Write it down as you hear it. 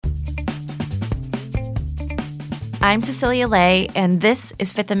I'm Cecilia Lay, and this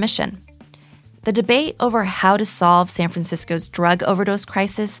is Fifth & Mission. The debate over how to solve San Francisco's drug overdose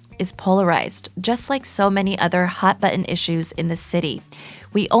crisis is polarized, just like so many other hot-button issues in the city.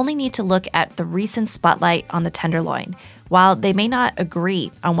 We only need to look at the recent spotlight on the Tenderloin. While they may not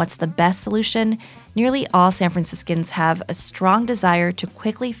agree on what's the best solution, nearly all San Franciscans have a strong desire to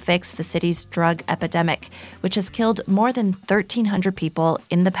quickly fix the city's drug epidemic, which has killed more than 1,300 people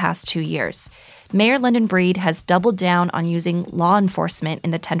in the past 2 years. Mayor London Breed has doubled down on using law enforcement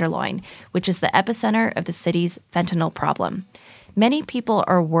in the Tenderloin, which is the epicenter of the city's fentanyl problem. Many people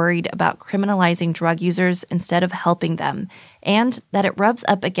are worried about criminalizing drug users instead of helping them, and that it rubs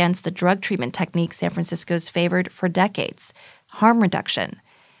up against the drug treatment technique San Francisco's favored for decades, harm reduction.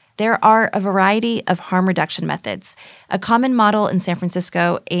 There are a variety of harm reduction methods. A common model in San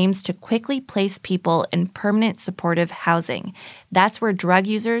Francisco aims to quickly place people in permanent supportive housing. That's where drug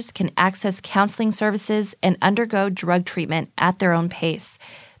users can access counseling services and undergo drug treatment at their own pace.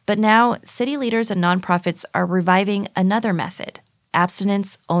 But now, city leaders and nonprofits are reviving another method,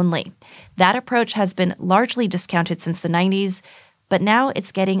 abstinence only. That approach has been largely discounted since the 90s, but now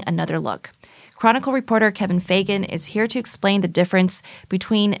it's getting another look. Chronicle reporter Kevin Fagan is here to explain the difference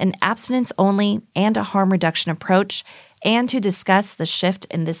between an abstinence-only and a harm reduction approach, and to discuss the shift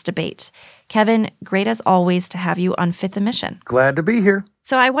in this debate. Kevin, great as always to have you on Fifth & Mission. Glad to be here.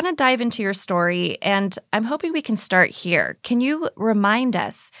 So I want to dive into your story, and I'm hoping we can start here. Can you remind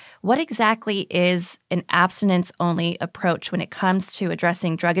us what exactly is an abstinence-only approach when it comes to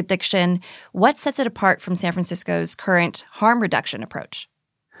addressing drug addiction? What sets it apart from San Francisco's current harm reduction approach?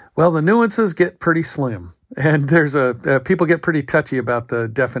 Well, the nuances get pretty slim, and there's people get pretty touchy about the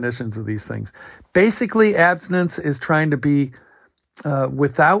definitions of these things. Basically, abstinence is trying to be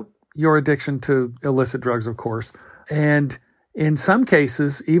without your addiction to illicit drugs, of course, and in some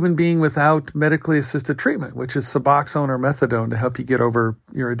cases, even being without medically assisted treatment, which is Suboxone or methadone to help you get over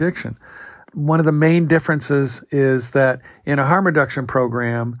your addiction. One of the main differences is that in a harm reduction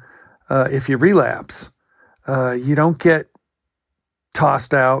program, if you relapse, you don't get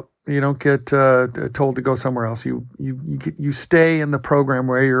tossed out. You don't get told to go somewhere else. You stay in the program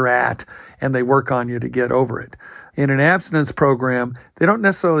where you're at, and they work on you to get over it. In an abstinence program, they don't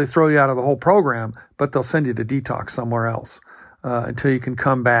necessarily throw you out of the whole program, but they'll send you to detox somewhere else until you can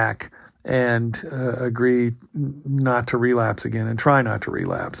come back and agree not to relapse again and try not to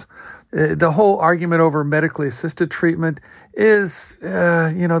relapse. The whole argument over medically assisted treatment is,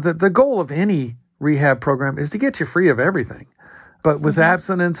 the goal of any rehab program is to get you free of everything. But with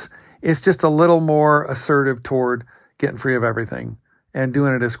abstinence, it's just a little more assertive toward getting free of everything and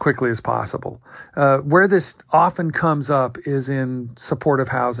doing it as quickly as possible. Where this often comes up is in supportive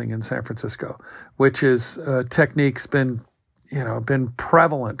housing in San Francisco, which is a technique's been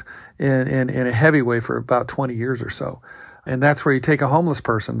prevalent in a heavy way for about 20 years or so. And that's where you take a homeless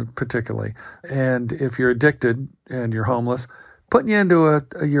person particularly. And if you're addicted and you're homeless, putting you into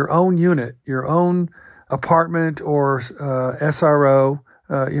your own unit, your own apartment or SRO,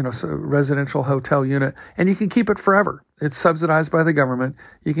 so residential hotel unit, and you can keep it forever. It's subsidized by the government.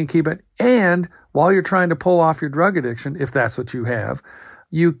 You can keep it. And while you're trying to pull off your drug addiction, if that's what you have,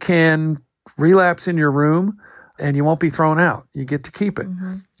 you can relapse in your room and you won't be thrown out. You get to keep it.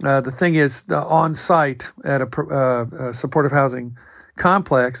 Mm-hmm. The thing is, on site at a supportive housing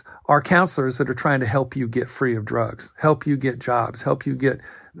complex are counselors that are trying to help you get free of drugs, help you get jobs, help you get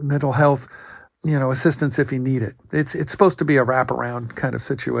mental health assistance if you need it. It's supposed to be a wraparound kind of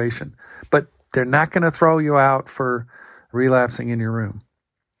situation, but they're not going to throw you out for relapsing in your room.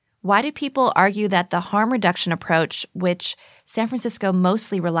 Why do people argue that the harm reduction approach, which San Francisco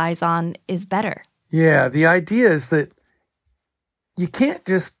mostly relies on, is better? Yeah, the idea is that you can't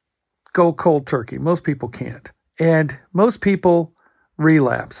just go cold turkey. Most people can't. And most people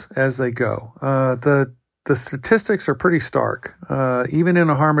relapse as they go. The statistics are pretty stark. Even in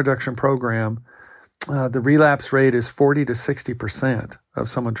a harm reduction program, the relapse rate is 40 to 60% of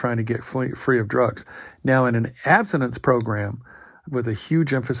someone trying to get free of drugs. Now, in an abstinence program with a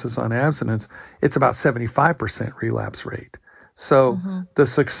huge emphasis on abstinence, it's about 75% relapse rate. So the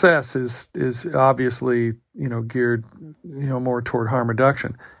success is obviously, geared, more toward harm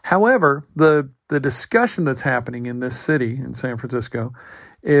reduction. However, the discussion that's happening in this city, in San Francisco,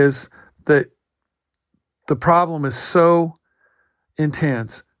 is that the problem is so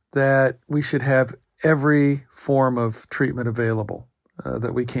intense that we should have every form of treatment available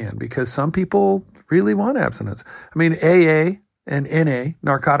that we can, because some people really want abstinence. I mean, AA and NA,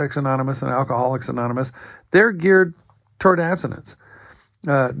 Narcotics Anonymous and Alcoholics Anonymous, they're geared toward abstinence.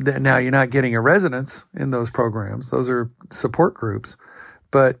 Now, you're not getting a residence in those programs. Those are support groups.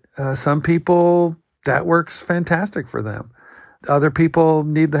 But some people that works fantastic for them. Other people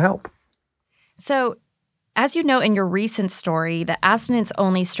need the help. So, as you note in your recent story, the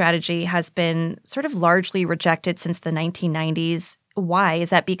abstinence-only strategy has been sort of largely rejected since the 1990s. Why? Is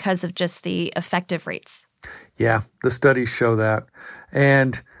that because of just the effective rates? Yeah, the studies show that.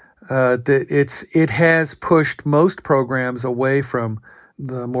 And it has pushed most programs away from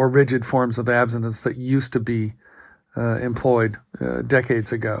the more rigid forms of abstinence that used to be employed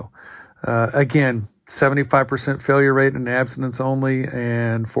decades ago. Again, 75% failure rate in abstinence only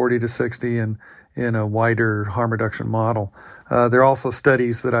and 40 to 60 in a wider harm reduction model. There are also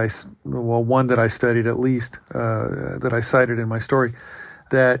studies one that I studied at least, that I cited in my story,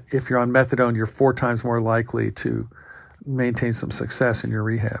 that if you're on methadone, you're 4 times more likely to maintain some success in your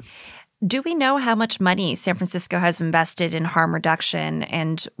rehab. Do we know how much money San Francisco has invested in harm reduction,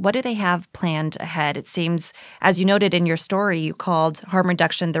 and what do they have planned ahead? It seems, as you noted in your story, you called harm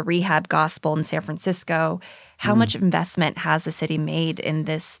reduction the rehab gospel in San Francisco. How much investment has the city made in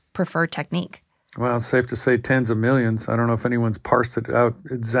this preferred technique? Well, it's safe to say tens of millions. I don't know if anyone's parsed it out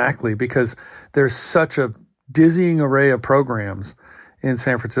exactly because there's such a dizzying array of programs in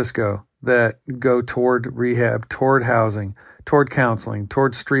San Francisco that go toward rehab, toward housing, toward counseling,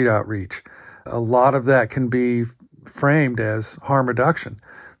 toward street outreach. A lot of that can be framed as harm reduction.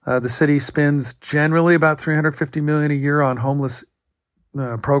 The city spends generally about $350 million a year on homeless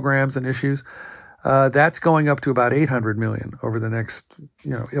programs and issues. That's going up to about $800 million over the next,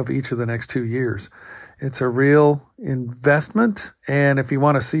 of each of the next 2 years. It's a real investment, and if you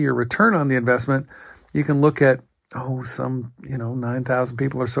want to see your return on the investment, you can look at 9,000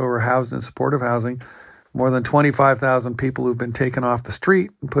 people or so are housed in supportive housing, more than 25,000 people who've been taken off the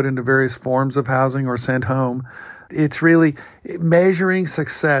street and put into various forms of housing or sent home. It's really measuring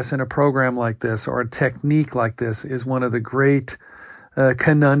success in a program like this or a technique like this is one of the great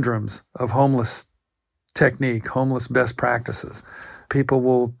conundrums of homeless technique, homeless best practices. People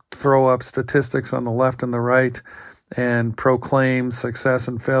will throw up statistics on the left and the right and proclaim success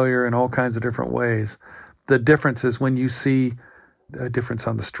and failure in all kinds of different ways. The difference is when you see a difference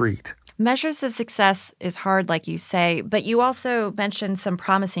on the street. Measures of success is hard, like you say, but you also mentioned some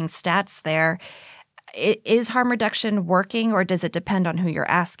promising stats there. Is harm reduction working, or does it depend on who you're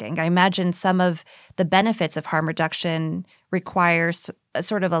asking? I imagine some of the benefits of harm reduction requires a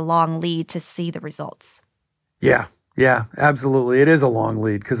sort of a long lead to see the results. Yeah, absolutely. It is a long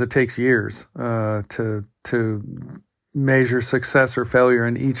lead because it takes years to measure success or failure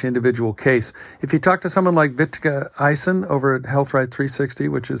in each individual case. If you talk to someone like Vitka Eisen over at Health Right 360,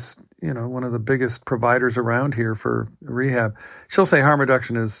 which is, one of the biggest providers around here for rehab, she'll say harm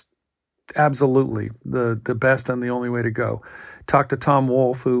reduction is absolutely the best and the only way to go. Talk to Tom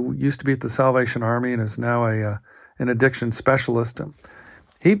Wolfe, who used to be at the Salvation Army and is now an addiction specialist.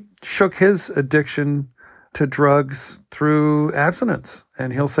 He shook his addiction to drugs through abstinence,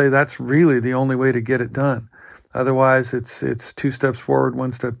 and he'll say that's really the only way to get it done. Otherwise, it's 2 steps forward,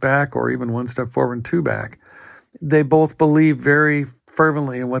 1 step back, or even 1 step forward and 2 back. They both believe very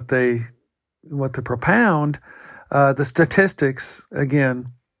fervently in what they propound. The statistics,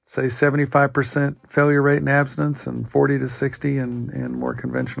 again, say 75% failure rate in abstinence and 40 to 60 in more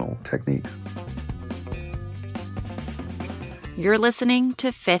conventional techniques. You're listening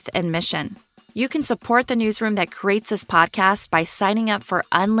to Fifth and Mission. You can support the newsroom that creates this podcast by signing up for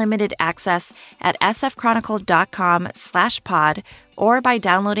unlimited access at sfchronicle.com/pod or by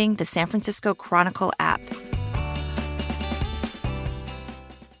downloading the San Francisco Chronicle app.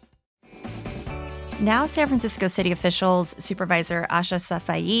 Now, San Francisco city officials, Supervisor Asha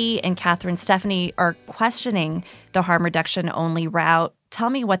Safai and Catherine Stefani, are questioning the harm reduction only route. Tell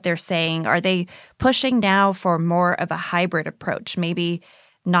me what they're saying. Are they pushing now for more of a hybrid approach, maybe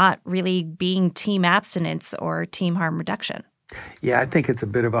not really being team abstinence or team harm reduction? Yeah, I think it's a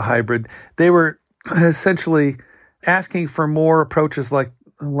bit of a hybrid. They were essentially asking for more approaches like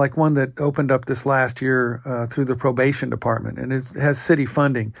one that opened up this last year through the probation department, and it has city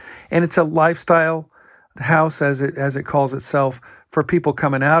funding. And it's a lifestyle house, as it calls itself, for people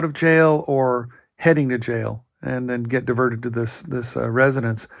coming out of jail or heading to jail and then get diverted to this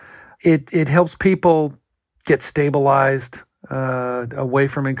residence. It helps people get stabilized away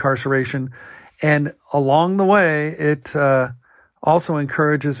from incarceration. And along the way, it also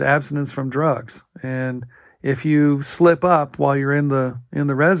encourages abstinence from drugs. And if you slip up while you're in the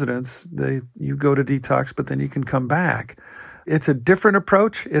residence, you go to detox, but then you can come back. It's a different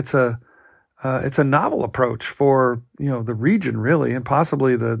approach. It's a novel approach for the region, really, and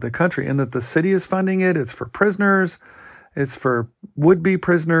possibly the country, in that the city is funding it. It's for prisoners. It's for would-be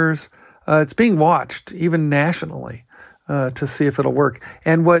prisoners. It's being watched even nationally. to see if it'll work.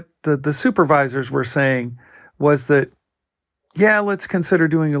 And what the supervisors were saying was that, yeah, let's consider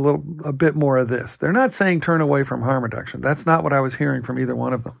doing a bit more of this. They're not saying turn away from harm reduction. That's not what I was hearing from either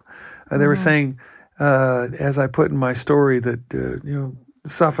one of them. They were saying, as I put in my story, that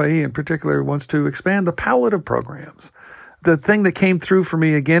Safai in particular wants to expand the palliative programs. The thing that came through for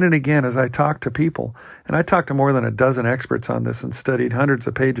me again and again as I talked to people, and I talked to more than a dozen experts on this and studied hundreds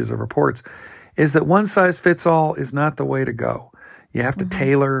of pages of reports, is that one size fits all is not the way to go. You have to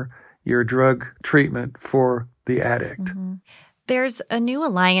tailor your drug treatment for the addict. There's a new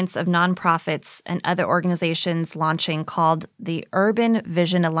alliance of nonprofits and other organizations launching called the Urban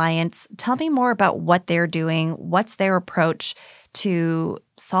Vision Alliance. Tell me more about what they're doing. What's their approach to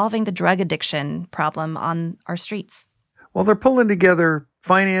solving the drug addiction problem on our streets? Well, they're pulling together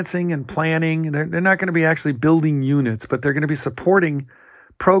financing and planning. They're not going to be actually building units, but they're going to be supporting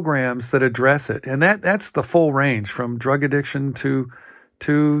programs that address it. And that's the full range from drug addiction to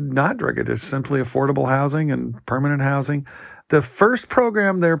not drug addiction, simply affordable housing and permanent housing. The first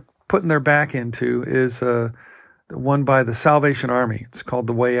program they're putting their back into is the one by the Salvation Army. It's called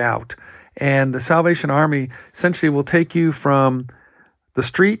The Way Out. And the Salvation Army essentially will take you from the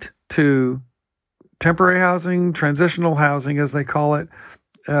street to temporary housing, transitional housing, as they call it,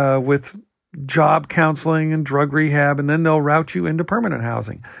 with job counseling and drug rehab, and then they'll route you into permanent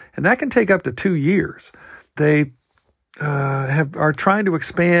housing. And that can take up to 2 years. They are trying to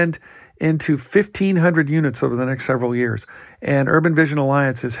expand into 1,500 units over the next several years. And Urban Vision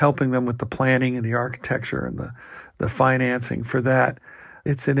Alliance is helping them with the planning and the architecture and the financing for that.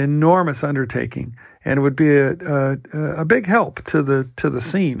 It's an enormous undertaking, and it would be a big help to the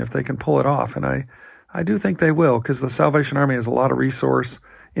scene if they can pull it off. And I do think they will, because the Salvation Army has a lot of resource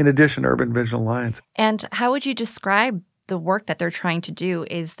in addition to Urban Vision Alliance. And how would you describe the work that they're trying to do?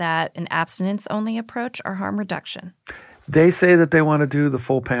 Is that an abstinence-only approach or harm reduction? They say that they want to do the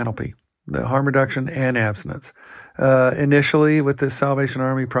full panoply, the harm reduction and abstinence. Initially, with this Salvation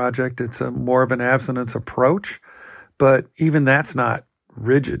Army project, it's more of an abstinence approach, but even that's not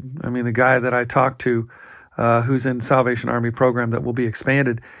rigid. I mean, the guy that I talked to who's in Salvation Army program that will be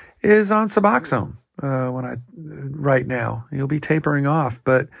expanded is on Suboxone right now. He'll be tapering off,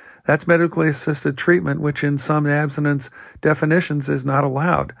 but that's medically assisted treatment, which in some abstinence definitions is not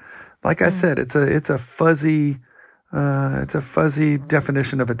allowed. Like I said, it's a fuzzy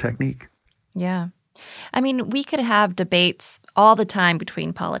definition of a technique. Yeah. I mean, we could have debates all the time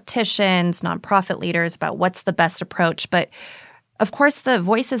between politicians, nonprofit leaders about what's the best approach, but of course, the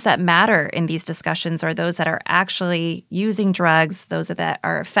voices that matter in these discussions are those that are actually using drugs, those that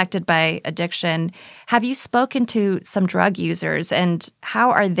are affected by addiction. Have you spoken to some drug users, and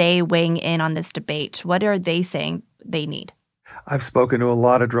how are they weighing in on this debate? What are they saying they need? I've spoken to a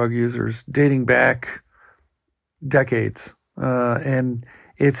lot of drug users dating back decades, and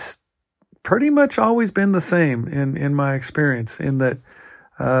it's pretty much always been the same in my experience, in that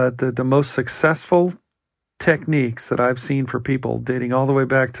the most successful techniques that I've seen for people dating all the way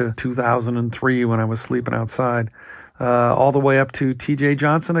back to 2003 when I was sleeping outside, all the way up to TJ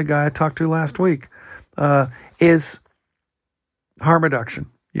Johnson, a guy I talked to last week, is harm reduction.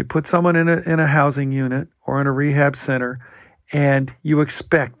 You put someone in a housing unit or in a rehab center, and you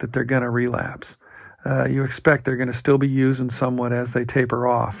expect that they're going to relapse. You expect they're going to still be using somewhat as they taper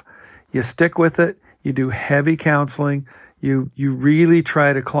off. You stick with it. You do heavy counseling. You really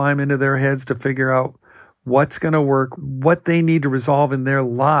try to climb into their heads to figure out what's going to work, what they need to resolve in their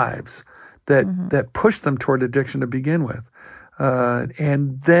lives that push them toward addiction to begin with.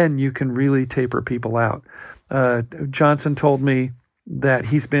 And then you can really taper people out. Johnson told me that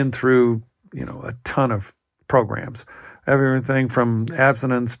he's been through, a ton of programs, everything from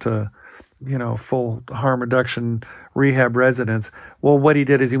abstinence to, full harm reduction rehab residence. Well, what he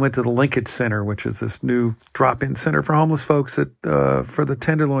did is he went to the Linkage Center, which is this new drop-in center for homeless folks for the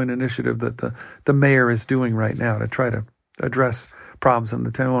Tenderloin Initiative that the mayor is doing right now to try to address problems in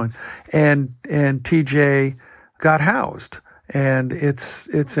the Tenderloin. And TJ got housed, and it's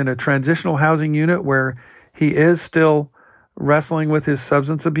in a transitional housing unit where he is still wrestling with his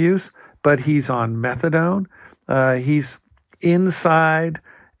substance abuse, but he's on methadone. He's inside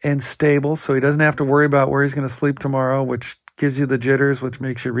and stable, so he doesn't have to worry about where he's going to sleep tomorrow, which gives you the jitters, which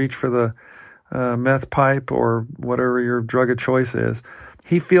makes you reach for the meth pipe or whatever your drug of choice is.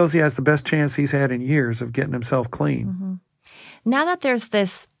 He feels he has the best chance he's had in years of getting himself clean. Mm-hmm. Now that there's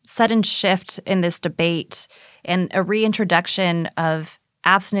this sudden shift in this debate and a reintroduction of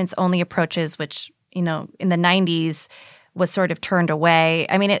abstinence-only approaches, which, in the 90s was sort of turned away.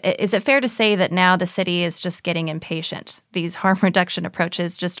 I mean, is it fair to say that now the city is just getting impatient? These harm reduction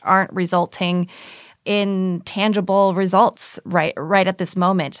approaches just aren't resulting. in tangible results right at this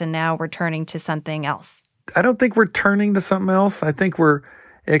moment, and now we're turning to something else? I don't think we're turning to something else. I think we're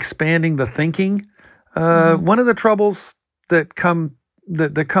expanding the thinking. One of the troubles that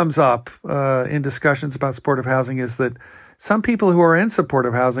comes up in discussions about supportive housing is that some people who are in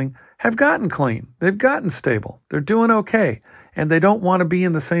supportive housing have gotten clean. They've gotten stable. They're doing okay. And they don't want to be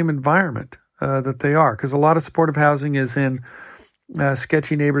in the same environment that they are, because a lot of supportive housing is in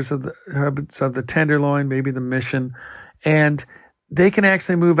sketchy neighbors of the Tenderloin, maybe the Mission, and they can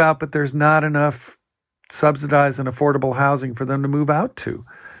actually move out, but there's not enough subsidized and affordable housing for them to move out to.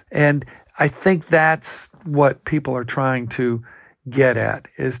 And I think that's what people are trying to get at,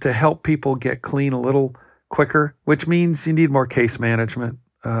 is to help people get clean a little quicker, which means you need more case management.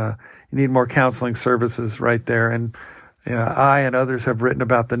 You need more counseling services right there. And I and others have written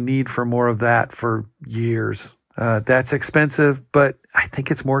about the need for more of that for years. That's expensive, but I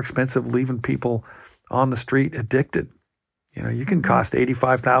think it's more expensive leaving people on the street addicted. You can cost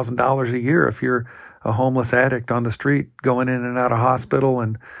 $85,000 a year if you're a homeless addict on the street, going in and out of hospital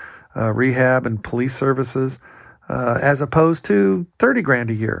and rehab and police services, as opposed to $30,000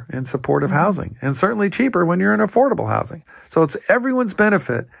 a year in supportive housing, and certainly cheaper when you're in affordable housing. So it's everyone's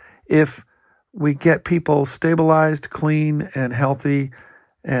benefit if we get people stabilized, clean, and healthy,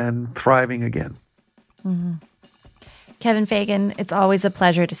 and thriving again. Mm-hmm. Kevin Fagan, it's always a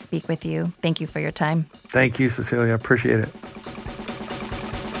pleasure to speak with you. Thank you for your time. Thank you, Cecilia. I appreciate it.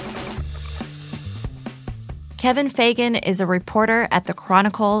 Kevin Fagan is a reporter at The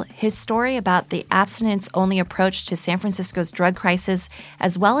Chronicle. His story about the abstinence-only approach to San Francisco's drug crisis,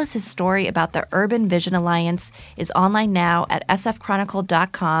 as well as his story about the Urban Vision Alliance, is online now at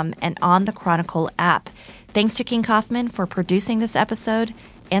sfchronicle.com and on the Chronicle app. Thanks to King Kaufman for producing this episode,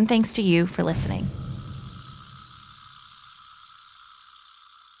 and thanks to you for listening.